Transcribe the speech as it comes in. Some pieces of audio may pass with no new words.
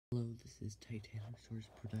this is Titanosaurus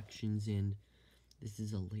Productions, and this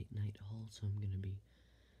is a late night haul, so I'm gonna be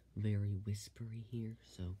very whispery here,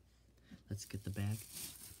 so let's get the bag.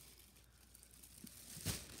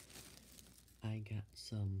 I got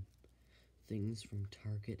some things from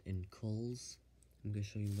Target and Kohl's. I'm gonna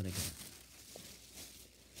show you what I got.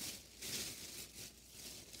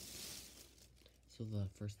 So the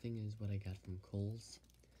first thing is what I got from Kohl's.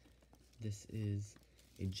 This is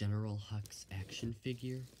a General Hux action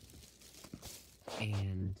figure,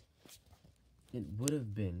 and it would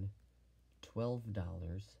have been $12,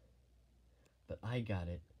 but I got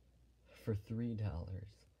it for $3,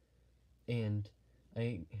 and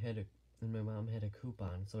and my mom had a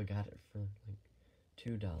coupon, so I got it for like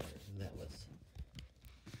 $2, and that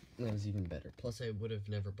was even better. Plus, I would have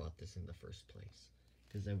never bought this in the first place,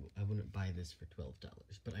 because I wouldn't buy this for $12,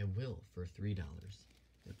 but I will for $3,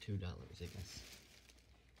 or $2, I guess.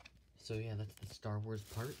 So yeah, that's the Star Wars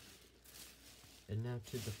part. And now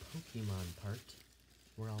to the Pokemon part,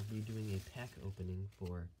 where I'll be doing a pack opening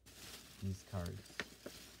for these cards.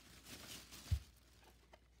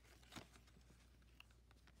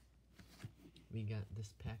 We got this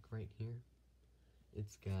pack right here.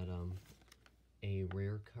 It's got a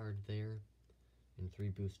rare card there, and 3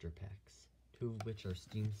 booster packs, 2 of which are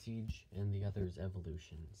Steam Siege, and the other is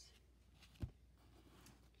Evolutions.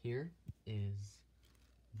 Here is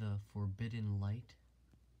the Forbidden Light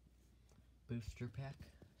booster pack,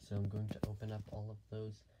 so I'm going to open up all of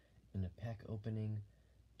those in a pack opening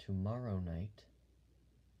tomorrow night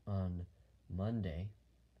on Monday,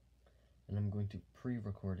 and I'm going to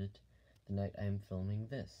pre-record it the night I am filming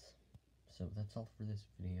this. So that's all for this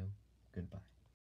video. Goodbye.